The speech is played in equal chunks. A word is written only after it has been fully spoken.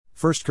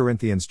1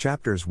 Corinthians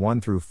chapters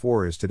 1 through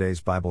 4 is today's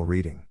Bible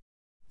reading.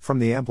 From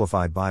the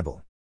Amplified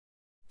Bible.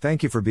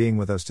 Thank you for being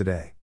with us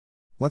today.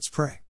 Let's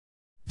pray.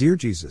 Dear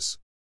Jesus,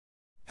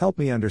 help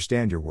me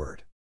understand your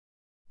word.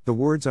 The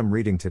words I'm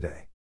reading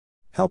today.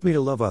 Help me to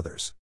love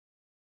others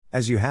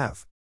as you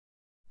have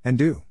and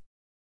do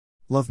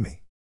love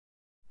me.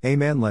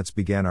 Amen. Let's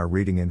begin our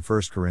reading in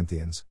 1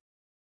 Corinthians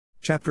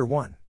chapter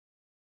 1.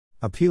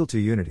 Appeal to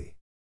unity.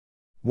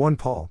 1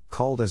 Paul,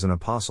 called as an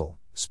apostle,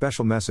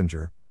 special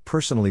messenger,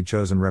 personally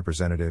chosen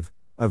representative,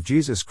 of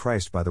Jesus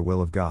Christ by the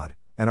will of God,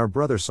 and our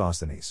brother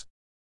Sosthenes.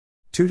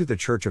 2 To the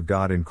church of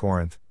God in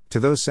Corinth, to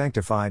those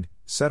sanctified,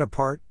 set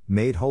apart,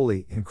 made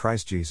holy in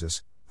Christ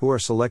Jesus, who are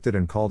selected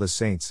and called as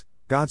saints,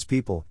 God's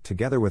people,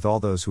 together with all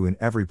those who in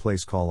every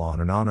place call on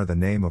and honor the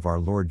name of our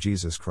Lord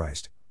Jesus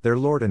Christ, their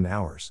Lord and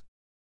ours.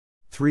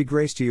 3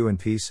 Grace to you and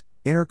peace,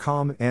 inner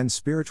calm and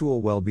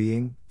spiritual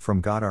well-being, from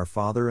God our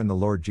Father and the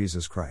Lord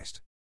Jesus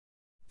Christ.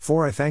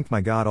 4 I thank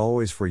my God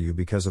always for you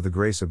because of the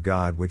grace of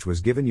God which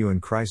was given you in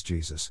Christ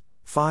Jesus.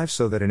 5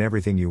 So that in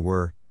everything you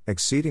were,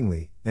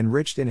 exceedingly,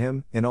 enriched in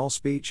him, in all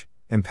speech,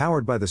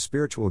 empowered by the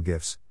spiritual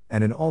gifts,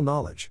 and in all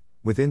knowledge,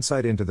 with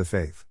insight into the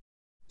faith.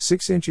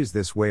 6 Inches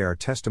this way our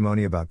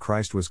testimony about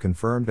Christ was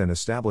confirmed and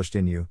established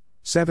in you.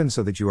 7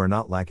 So that you are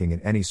not lacking in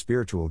any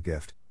spiritual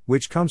gift,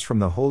 which comes from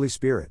the Holy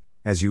Spirit,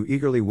 as you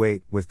eagerly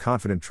wait, with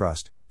confident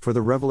trust, for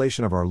the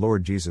revelation of our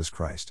Lord Jesus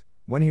Christ,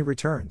 when he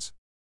returns.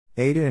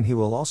 8 And he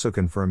will also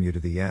confirm you to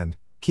the end,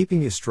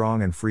 keeping you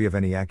strong and free of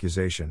any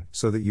accusation,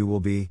 so that you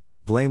will be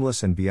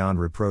blameless and beyond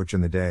reproach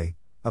in the day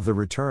of the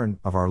return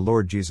of our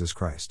Lord Jesus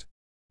Christ.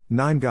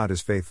 9 God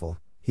is faithful,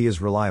 he is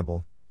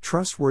reliable,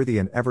 trustworthy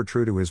and ever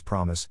true to his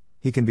promise,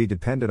 he can be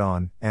depended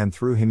on, and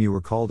through him you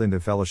were called into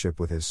fellowship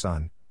with his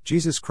Son,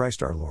 Jesus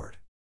Christ our Lord.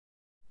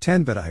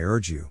 10 But I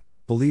urge you,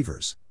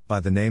 believers,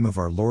 by the name of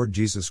our Lord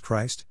Jesus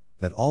Christ,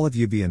 that all of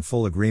you be in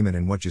full agreement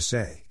in what you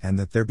say, and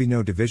that there be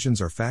no divisions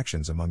or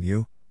factions among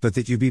you, but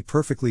that you be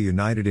perfectly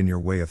united in your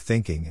way of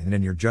thinking and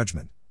in your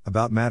judgment,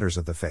 about matters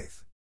of the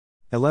faith.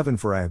 11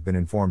 For I have been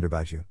informed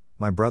about you,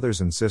 my brothers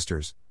and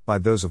sisters, by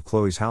those of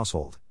Chloe's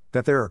household,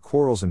 that there are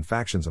quarrels and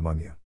factions among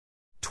you.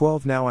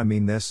 12 Now I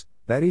mean this,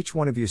 that each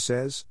one of you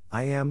says,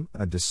 I am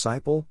a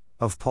disciple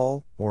of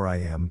Paul, or I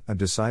am a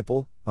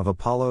disciple of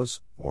Apollos,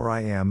 or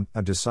I am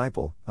a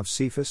disciple of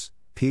Cephas,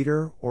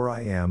 Peter, or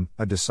I am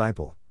a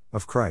disciple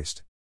of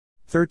Christ.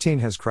 13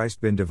 Has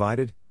Christ been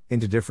divided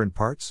into different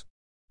parts?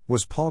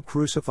 Was Paul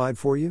crucified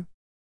for you?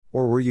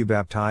 Or were you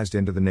baptized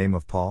into the name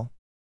of Paul?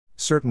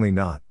 Certainly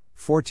not.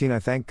 14 I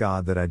thank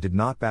God that I did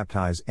not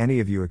baptize any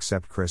of you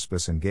except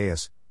Crispus and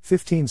Gaius.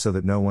 15 So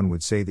that no one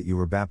would say that you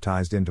were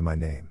baptized into my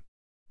name.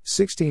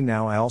 16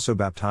 Now I also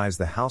baptized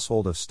the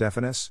household of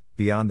Stephanas.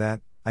 Beyond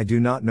that, I do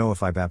not know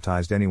if I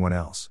baptized anyone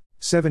else.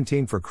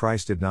 17 For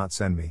Christ did not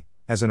send me,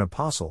 as an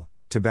apostle,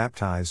 to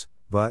baptize,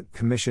 but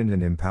commissioned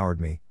and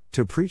empowered me,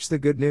 to preach the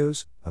good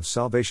news of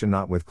salvation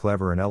not with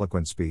clever and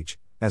eloquent speech,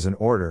 as an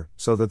orator,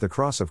 so that the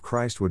cross of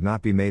Christ would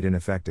not be made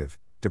ineffective,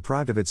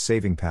 deprived of its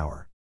saving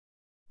power.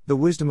 The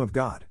wisdom of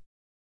God.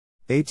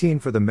 18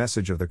 For the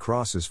message of the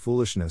cross is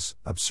foolishness,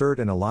 absurd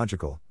and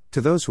illogical, to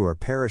those who are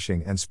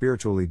perishing and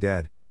spiritually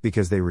dead,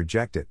 because they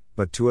reject it,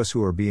 but to us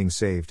who are being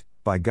saved,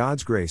 by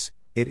God's grace,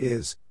 it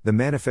is the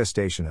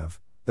manifestation of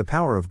the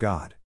power of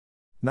God.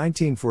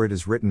 19 For it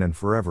is written and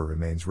forever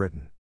remains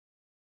written,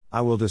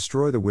 I will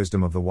destroy the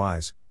wisdom of the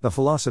wise, the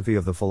philosophy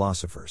of the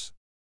philosophers,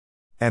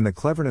 and the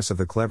cleverness of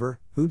the clever,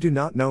 who do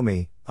not know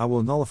me, I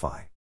will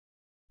nullify.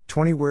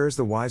 20 Where is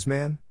the wise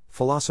man,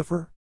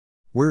 philosopher?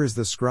 Where is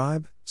the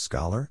scribe,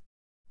 scholar?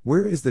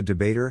 Where is the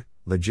debater,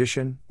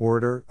 logician,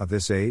 orator, of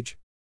this age?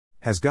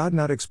 Has God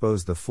not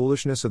exposed the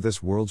foolishness of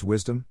this world's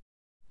wisdom?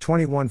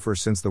 21 For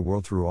since the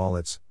world through all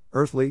its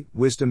earthly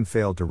wisdom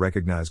failed to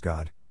recognize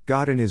God,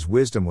 God in his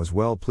wisdom was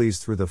well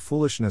pleased through the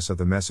foolishness of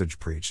the message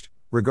preached,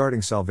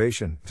 regarding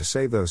salvation, to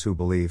save those who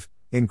believe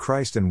in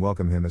Christ and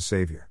welcome him as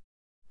Savior.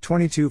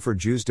 22 For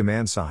Jews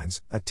demand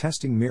signs,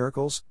 attesting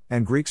miracles,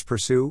 and Greeks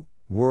pursue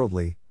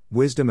worldly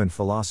wisdom and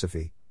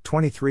philosophy.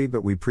 23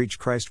 But we preach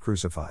Christ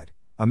crucified,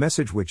 a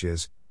message which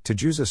is, to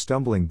Jews a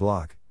stumbling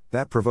block,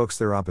 that provokes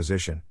their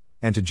opposition,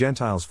 and to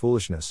Gentiles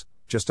foolishness,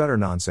 just utter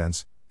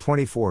nonsense.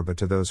 24 But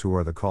to those who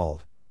are the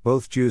called,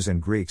 both Jews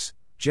and Greeks,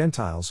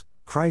 Gentiles,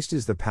 Christ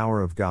is the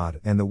power of God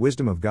and the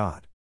wisdom of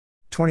God.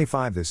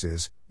 25 This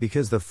is,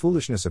 because the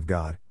foolishness of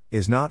God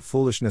is not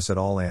foolishness at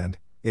all and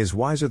is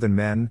wiser than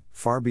men,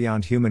 far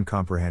beyond human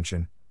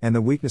comprehension, and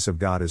the weakness of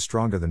God is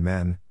stronger than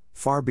men,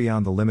 far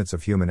beyond the limits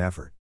of human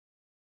effort.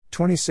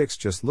 26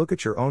 Just look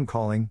at your own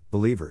calling,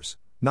 believers.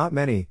 Not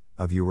many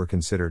of you were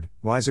considered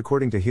wise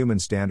according to human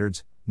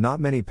standards,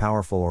 not many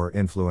powerful or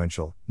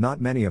influential,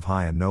 not many of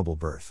high and noble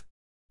birth.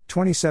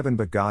 27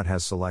 But God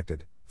has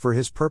selected, for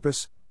his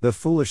purpose, the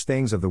foolish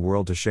things of the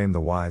world to shame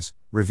the wise,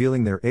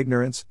 revealing their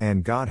ignorance,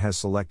 and God has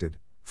selected,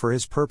 for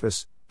his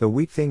purpose, the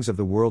weak things of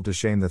the world to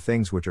shame the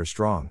things which are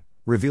strong,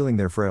 revealing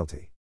their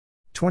frailty.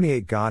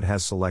 28 God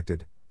has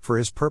selected, for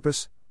his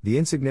purpose, the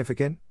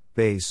insignificant,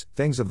 base,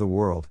 things of the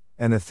world,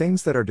 and the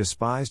things that are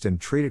despised and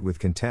treated with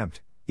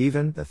contempt,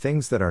 even the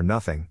things that are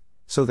nothing,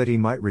 so that he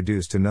might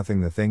reduce to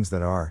nothing the things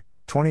that are.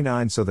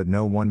 29 So that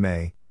no one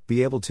may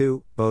be able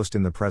to boast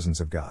in the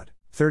presence of God.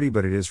 30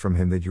 But it is from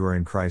him that you are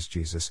in Christ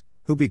Jesus,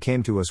 who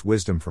became to us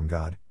wisdom from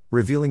God,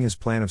 revealing his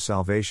plan of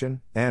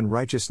salvation, and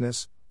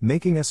righteousness,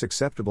 making us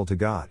acceptable to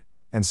God,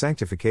 and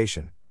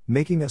sanctification,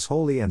 making us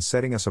holy and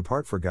setting us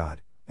apart for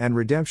God, and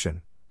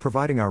redemption,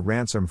 providing our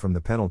ransom from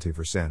the penalty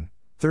for sin.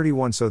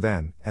 31 So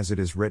then, as it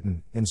is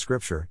written, in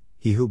Scripture,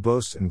 he who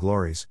boasts and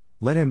glories,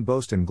 let him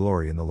boast and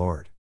glory in the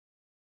Lord.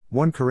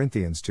 1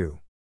 Corinthians 2.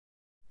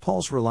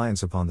 Paul's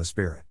reliance upon the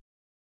Spirit.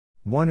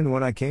 1 And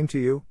when I came to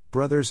you,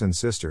 brothers and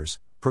sisters,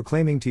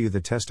 proclaiming to you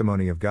the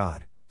testimony of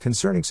God,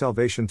 concerning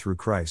salvation through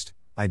Christ,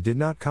 I did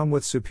not come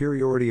with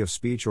superiority of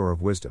speech or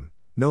of wisdom,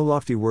 no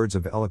lofty words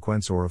of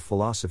eloquence or of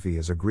philosophy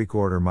as a Greek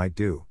orator might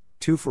do.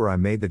 2 For I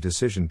made the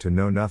decision to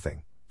know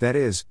nothing, that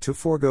is, to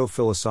forego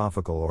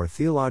philosophical or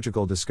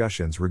theological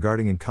discussions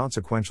regarding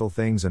inconsequential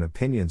things and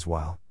opinions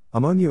while,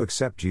 among you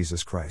except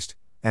Jesus Christ,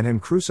 and him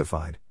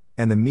crucified,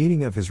 and the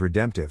meaning of his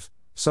redemptive,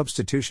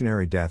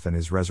 substitutionary death and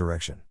his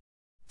resurrection.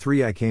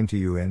 3 I came to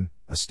you in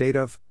a state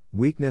of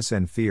weakness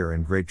and fear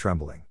and great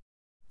trembling.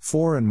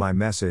 4 And my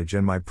message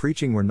and my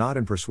preaching were not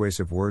in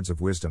persuasive words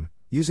of wisdom,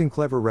 using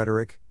clever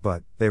rhetoric,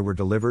 but they were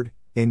delivered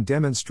in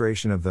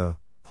demonstration of the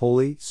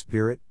Holy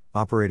Spirit,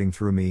 operating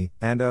through me,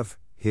 and of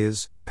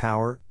his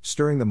power,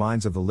 stirring the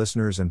minds of the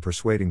listeners and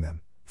persuading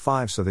them.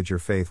 5 So that your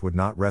faith would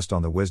not rest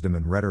on the wisdom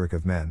and rhetoric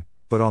of men,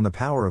 but on the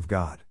power of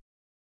God.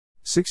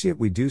 6 Yet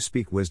we do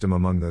speak wisdom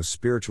among those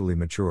spiritually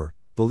mature,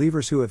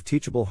 believers who have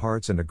teachable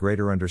hearts and a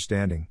greater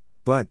understanding,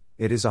 but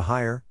it is a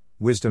higher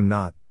wisdom,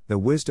 not the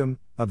wisdom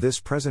of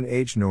this present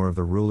age nor of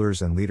the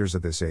rulers and leaders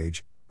of this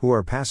age, who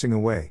are passing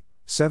away.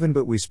 7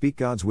 But we speak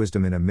God's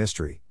wisdom in a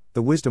mystery,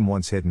 the wisdom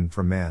once hidden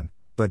from man,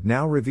 but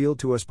now revealed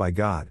to us by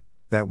God,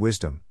 that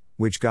wisdom,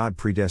 which God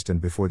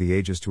predestined before the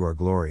ages to our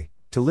glory,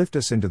 to lift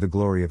us into the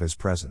glory of his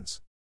presence.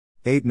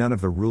 8 None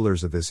of the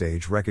rulers of this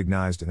age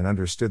recognized and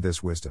understood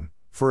this wisdom,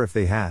 for if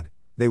they had,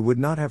 they would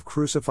not have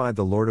crucified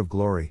the Lord of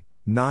glory.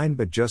 9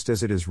 But just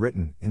as it is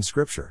written in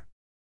Scripture,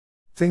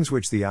 things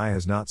which the eye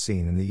has not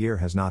seen and the ear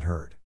has not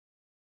heard,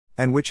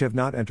 and which have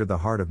not entered the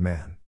heart of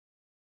man,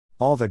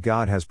 all that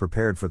God has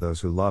prepared for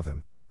those who love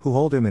him, who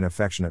hold him in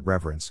affectionate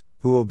reverence,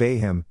 who obey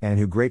him, and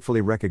who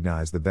gratefully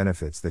recognize the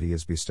benefits that he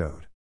has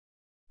bestowed.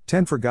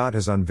 10 For God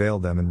has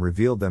unveiled them and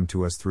revealed them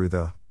to us through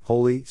the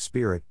Holy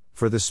Spirit,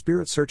 for the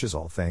Spirit searches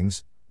all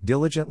things,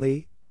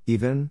 diligently,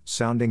 even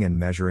sounding and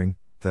measuring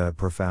the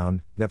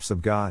profound depths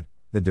of God,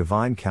 the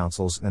divine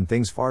counsels and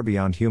things far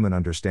beyond human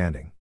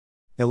understanding.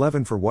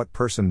 11 For what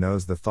person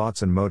knows the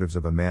thoughts and motives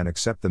of a man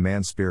except the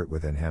man's spirit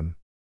within him?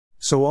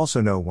 So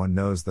also no one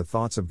knows the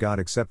thoughts of God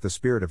except the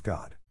Spirit of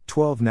God.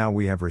 12 Now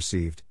we have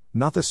received,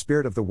 not the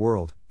spirit of the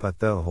world, but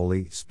the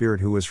Holy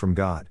Spirit who is from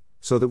God,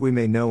 so that we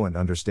may know and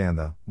understand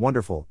the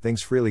wonderful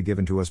things freely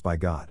given to us by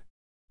God.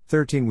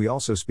 13 We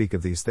also speak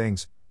of these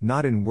things,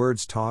 not in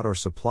words taught or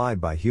supplied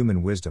by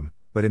human wisdom,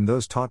 but in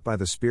those taught by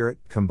the Spirit,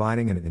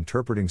 combining and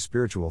interpreting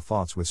spiritual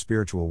thoughts with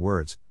spiritual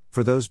words,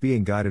 for those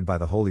being guided by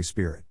the Holy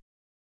Spirit.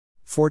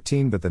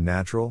 14 But the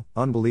natural,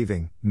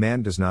 unbelieving,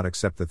 man does not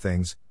accept the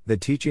things, the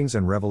teachings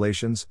and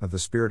revelations of the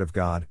Spirit of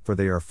God, for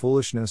they are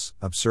foolishness,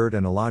 absurd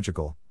and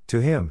illogical, to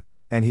him,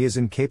 and he is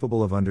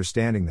incapable of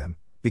understanding them,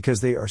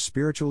 because they are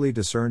spiritually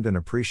discerned and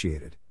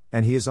appreciated,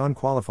 and he is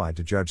unqualified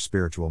to judge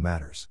spiritual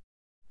matters.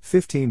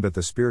 15 But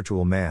the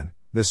spiritual man,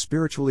 the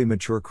spiritually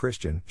mature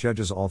Christian,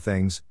 judges all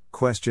things,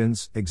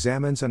 questions,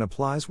 examines and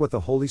applies what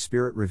the Holy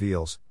Spirit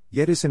reveals,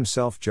 yet is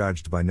himself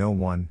judged by no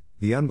one.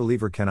 The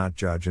unbeliever cannot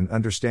judge and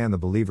understand the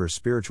believer's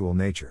spiritual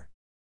nature.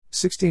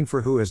 16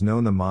 For who has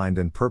known the mind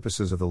and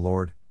purposes of the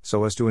Lord,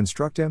 so as to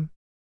instruct him?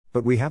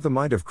 But we have the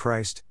mind of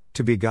Christ,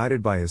 to be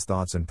guided by his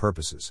thoughts and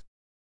purposes.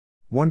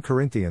 1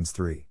 Corinthians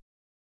 3.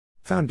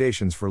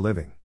 Foundations for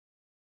living.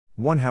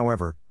 1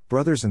 However,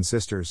 brothers and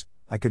sisters,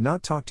 I could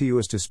not talk to you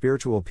as to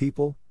spiritual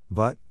people,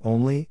 but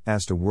only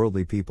as to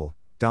worldly people,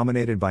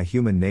 dominated by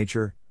human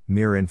nature,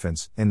 mere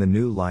infants, in the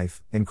new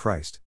life, in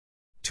Christ.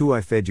 2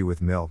 I fed you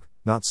with milk,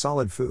 not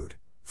solid food,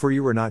 for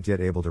you were not yet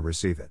able to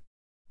receive it.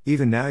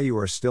 Even now you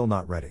are still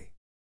not ready.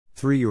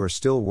 3 You are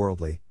still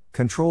worldly,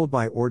 controlled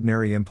by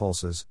ordinary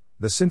impulses,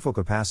 the sinful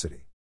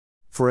capacity.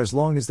 For as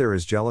long as there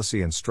is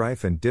jealousy and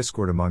strife and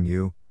discord among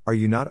you, are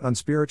you not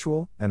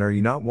unspiritual, and are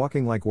you not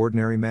walking like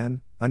ordinary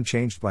men,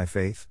 unchanged by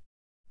faith?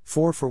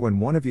 4 For when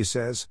one of you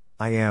says,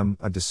 I am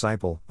a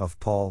disciple of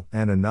Paul,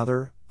 and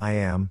another, I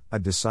am a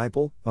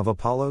disciple of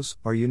Apollos,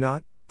 are you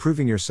not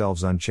proving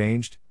yourselves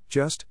unchanged,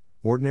 just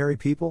ordinary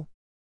people?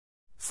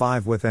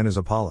 5 What then is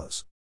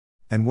Apollos?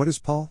 And what is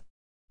Paul?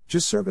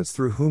 Just servants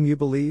through whom you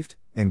believed,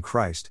 in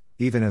Christ,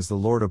 even as the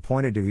Lord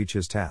appointed to each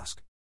his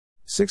task.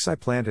 6 I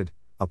planted,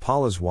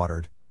 Apollos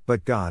watered,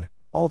 but God,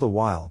 all the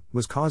while,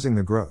 was causing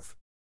the growth.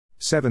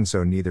 7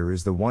 So neither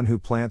is the one who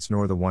plants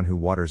nor the one who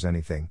waters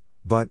anything,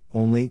 but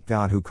only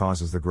God who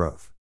causes the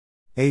growth.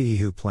 8 He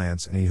who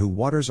plants and he who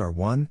waters are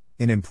one,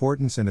 in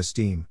importance and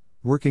esteem,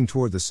 working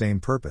toward the same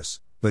purpose,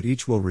 but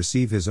each will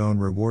receive his own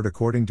reward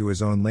according to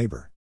his own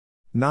labor.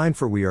 9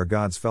 For we are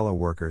God's fellow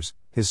workers,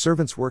 his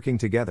servants working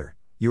together,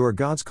 You are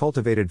God's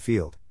cultivated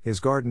field, His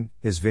garden,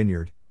 His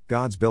vineyard,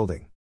 God's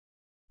building.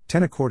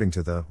 10 According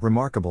to the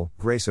remarkable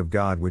grace of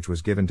God which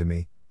was given to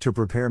me, to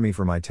prepare me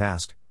for my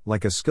task,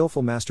 like a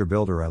skillful master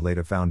builder I laid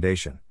a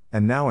foundation,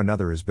 and now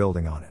another is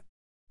building on it.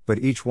 But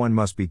each one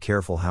must be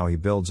careful how he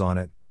builds on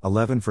it.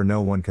 11 For no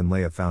one can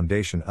lay a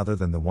foundation other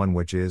than the one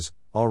which is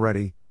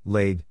already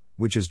laid,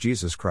 which is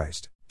Jesus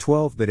Christ.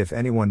 12 But if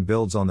anyone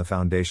builds on the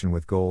foundation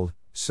with gold,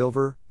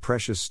 silver,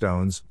 precious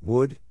stones,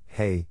 wood,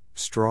 hay,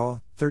 straw.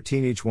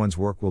 13 Each one's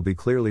work will be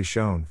clearly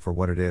shown for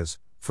what it is,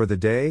 for the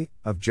day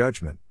of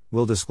judgment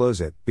will disclose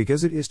it,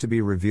 because it is to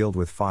be revealed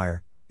with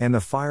fire, and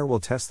the fire will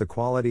test the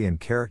quality and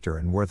character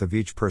and worth of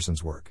each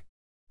person's work.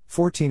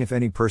 14 If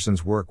any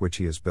person's work which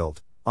he has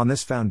built, on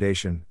this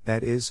foundation,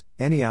 that is,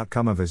 any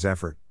outcome of his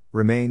effort,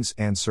 remains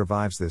and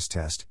survives this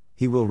test,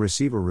 he will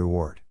receive a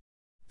reward.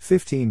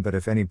 15 But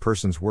if any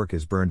person's work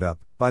is burned up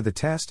by the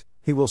test,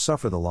 he will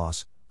suffer the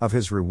loss of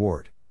his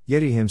reward,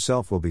 yet he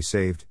himself will be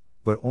saved,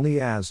 but only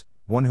as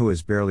one who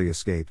has barely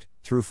escaped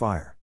through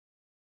fire.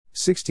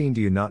 16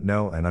 Do you not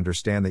know and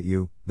understand that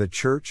you, the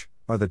church,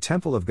 are the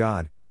temple of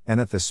God, and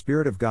that the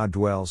Spirit of God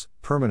dwells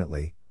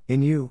permanently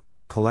in you,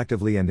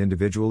 collectively and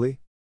individually?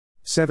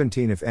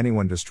 17 If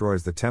anyone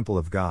destroys the temple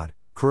of God,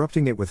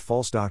 corrupting it with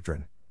false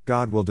doctrine,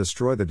 God will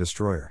destroy the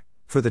destroyer,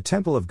 for the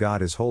temple of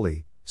God is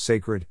holy,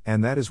 sacred,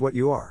 and that is what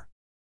you are.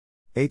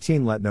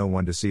 18 Let no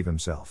one deceive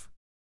himself.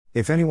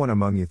 If anyone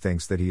among you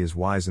thinks that he is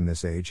wise in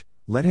this age,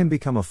 let him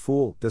become a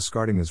fool,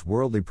 discarding his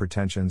worldly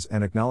pretensions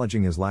and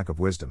acknowledging his lack of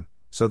wisdom,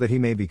 so that he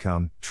may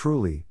become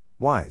truly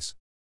wise.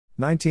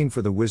 19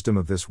 For the wisdom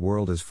of this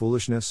world is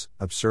foolishness,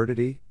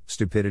 absurdity,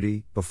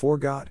 stupidity, before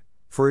God,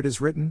 for it is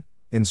written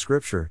in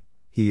Scripture,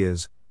 He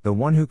is the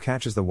one who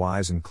catches the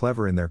wise and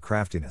clever in their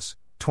craftiness.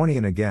 20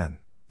 And again,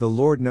 the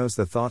Lord knows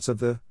the thoughts of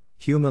the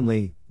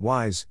humanly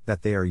wise,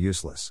 that they are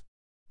useless.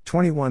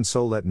 21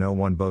 So let no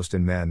one boast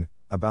in men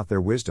about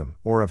their wisdom,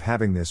 or of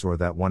having this or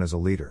that one as a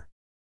leader.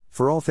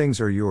 For all things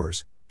are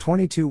yours.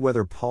 22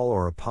 Whether Paul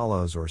or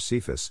Apollos or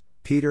Cephas,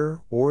 Peter,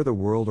 or the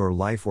world or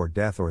life or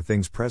death or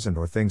things present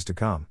or things to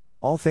come,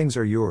 all things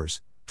are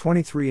yours.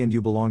 23 And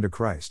you belong to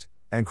Christ,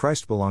 and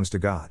Christ belongs to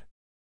God.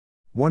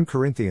 1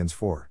 Corinthians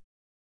 4.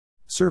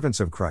 Servants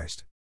of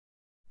Christ.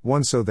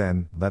 1 So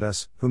then, let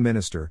us, who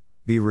minister,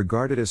 be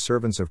regarded as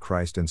servants of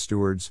Christ and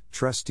stewards,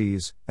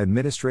 trustees,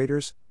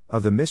 administrators,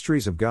 of the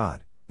mysteries of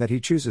God, that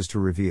He chooses to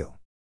reveal.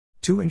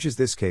 2 Is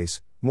this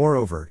case,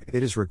 moreover,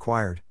 it is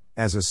required,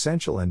 as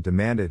essential and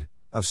demanded,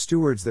 of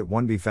stewards that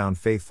one be found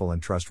faithful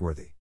and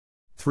trustworthy.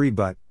 3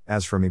 But,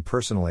 as for me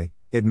personally,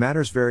 it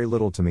matters very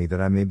little to me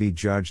that I may be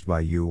judged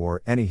by you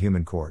or any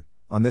human court,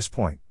 on this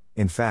point.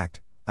 In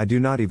fact, I do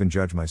not even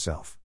judge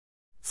myself.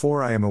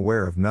 4 I am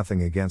aware of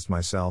nothing against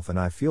myself and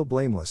I feel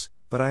blameless,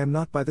 but I am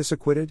not by this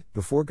acquitted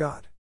before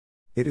God.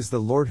 It is the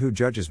Lord who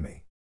judges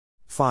me.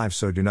 5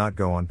 So do not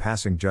go on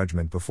passing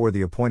judgment before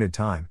the appointed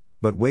time,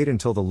 but wait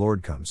until the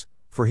Lord comes,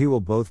 for He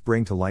will both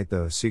bring to light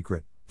the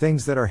secret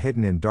things that are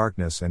hidden in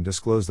darkness and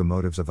disclose the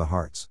motives of the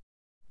hearts.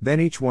 Then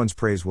each one's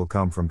praise will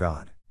come from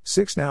God.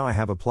 6 Now I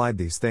have applied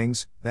these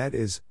things, that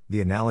is, the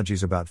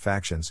analogies about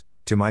factions,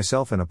 to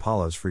myself and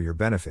Apollos for your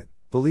benefit,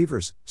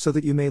 believers, so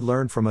that you may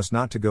learn from us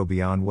not to go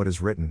beyond what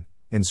is written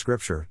in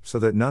Scripture, so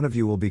that none of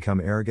you will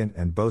become arrogant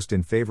and boast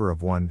in favor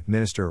of one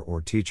minister or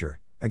teacher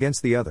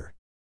against the other.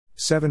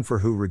 7 For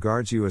who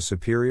regards you as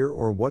superior,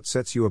 or what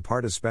sets you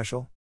apart as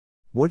special?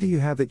 What do you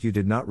have that you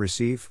did not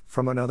receive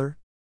from another?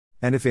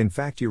 And if in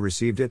fact you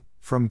received it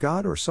from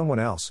God or someone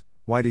else,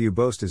 why do you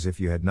boast as if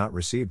you had not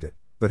received it,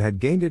 but had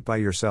gained it by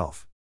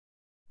yourself?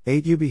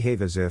 8 You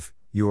behave as if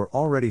you are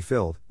already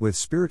filled with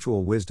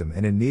spiritual wisdom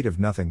and in need of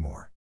nothing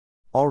more.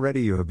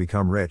 Already you have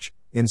become rich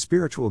in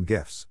spiritual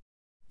gifts.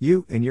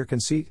 You, in your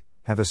conceit,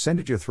 have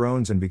ascended your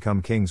thrones and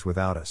become kings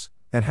without us,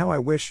 and how I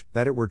wish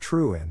that it were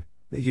true and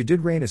that you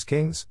did reign as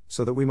kings,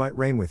 so that we might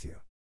reign with you.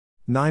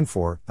 9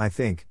 For, I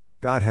think,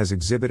 God has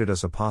exhibited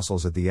us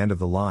apostles at the end of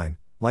the line,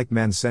 like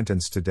men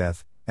sentenced to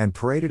death, and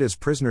paraded as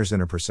prisoners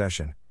in a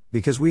procession,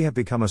 because we have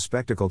become a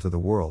spectacle to the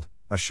world,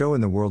 a show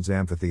in the world's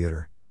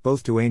amphitheater,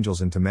 both to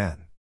angels and to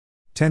men.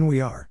 10 We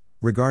are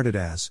regarded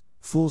as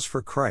fools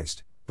for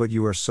Christ, but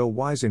you are so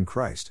wise in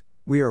Christ.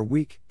 We are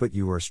weak, but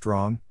you are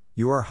strong.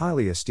 You are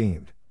highly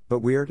esteemed, but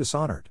we are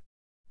dishonored.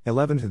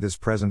 11 To this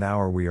present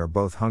hour we are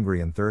both hungry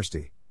and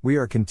thirsty, we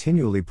are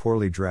continually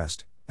poorly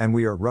dressed, and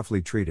we are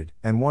roughly treated,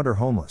 and wander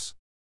homeless.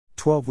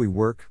 12 We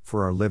work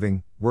for our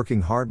living,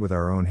 working hard with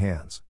our own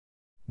hands.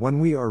 When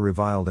we are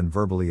reviled and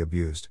verbally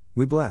abused,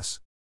 we bless.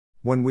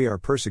 When we are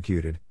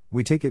persecuted,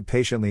 we take it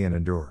patiently and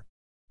endure.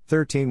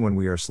 13 When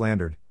we are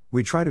slandered,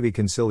 we try to be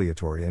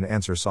conciliatory and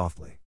answer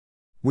softly.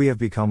 We have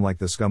become like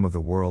the scum of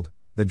the world,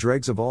 the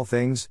dregs of all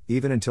things,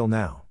 even until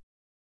now.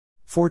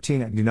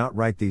 14 I do not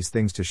write these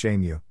things to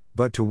shame you,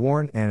 but to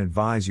warn and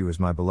advise you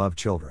as my beloved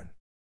children.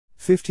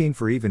 15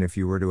 For even if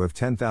you were to have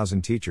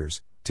 10,000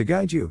 teachers, to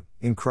guide you,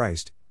 in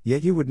Christ,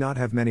 yet you would not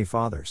have many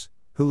fathers,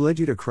 who led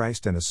you to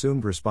Christ and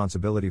assumed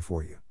responsibility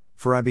for you.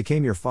 For I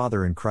became your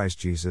father in Christ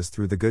Jesus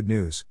through the good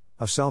news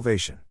of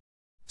salvation.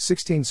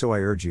 16 So I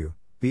urge you,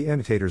 be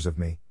imitators of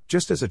me,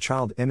 just as a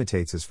child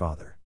imitates his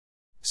father.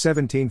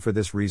 17 For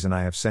this reason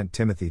I have sent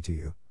Timothy to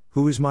you,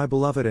 who is my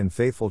beloved and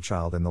faithful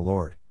child in the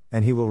Lord,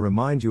 and he will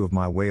remind you of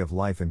my way of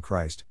life in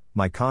Christ,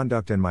 my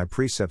conduct and my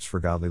precepts for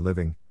godly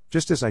living,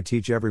 just as I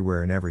teach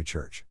everywhere in every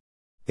church.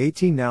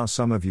 18 Now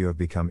some of you have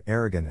become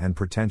arrogant and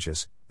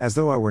pretentious, as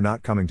though I were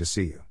not coming to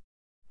see you.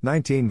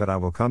 19 But I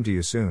will come to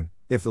you soon,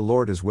 if the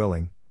Lord is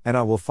willing, and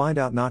I will find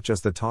out not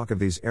just the talk of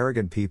these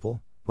arrogant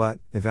people, but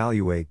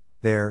evaluate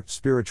their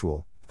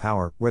spiritual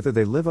power, whether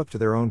they live up to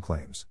their own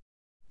claims.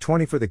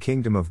 20 For the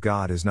kingdom of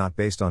God is not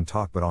based on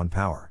talk but on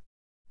power.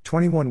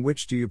 21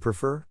 Which do you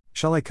prefer?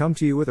 Shall I come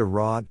to you with a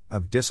rod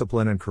of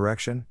discipline and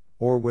correction,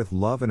 or with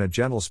love and a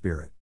gentle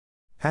spirit?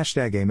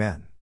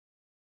 #Amen.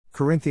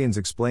 Corinthians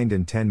explained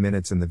in 10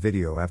 minutes in the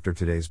video after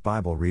today's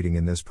Bible reading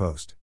in this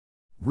post.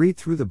 Read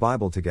through the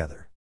Bible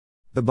together.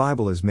 The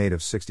Bible is made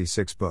of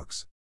 66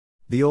 books.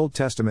 The Old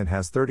Testament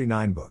has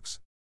 39 books.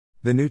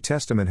 The New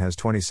Testament has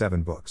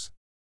 27 books.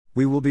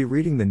 We will be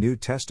reading the New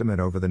Testament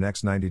over the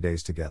next 90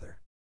 days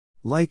together.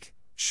 Like,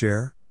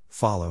 share,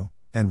 follow,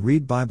 and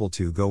read Bible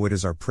to go. It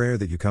is our prayer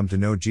that you come to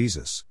know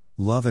Jesus,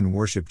 love and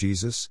worship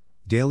Jesus,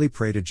 daily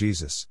pray to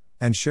Jesus,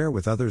 and share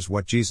with others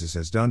what Jesus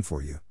has done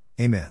for you.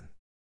 Amen.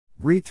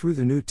 Read through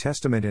the New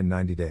Testament in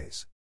 90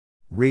 days.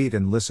 Read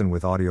and listen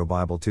with audio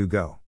Bible to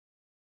go.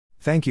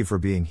 Thank you for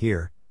being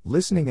here,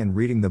 listening and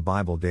reading the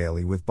Bible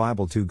daily with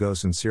Bible to go.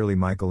 Sincerely,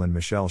 Michael and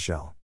Michelle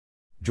Shell.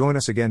 Join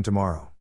us again tomorrow.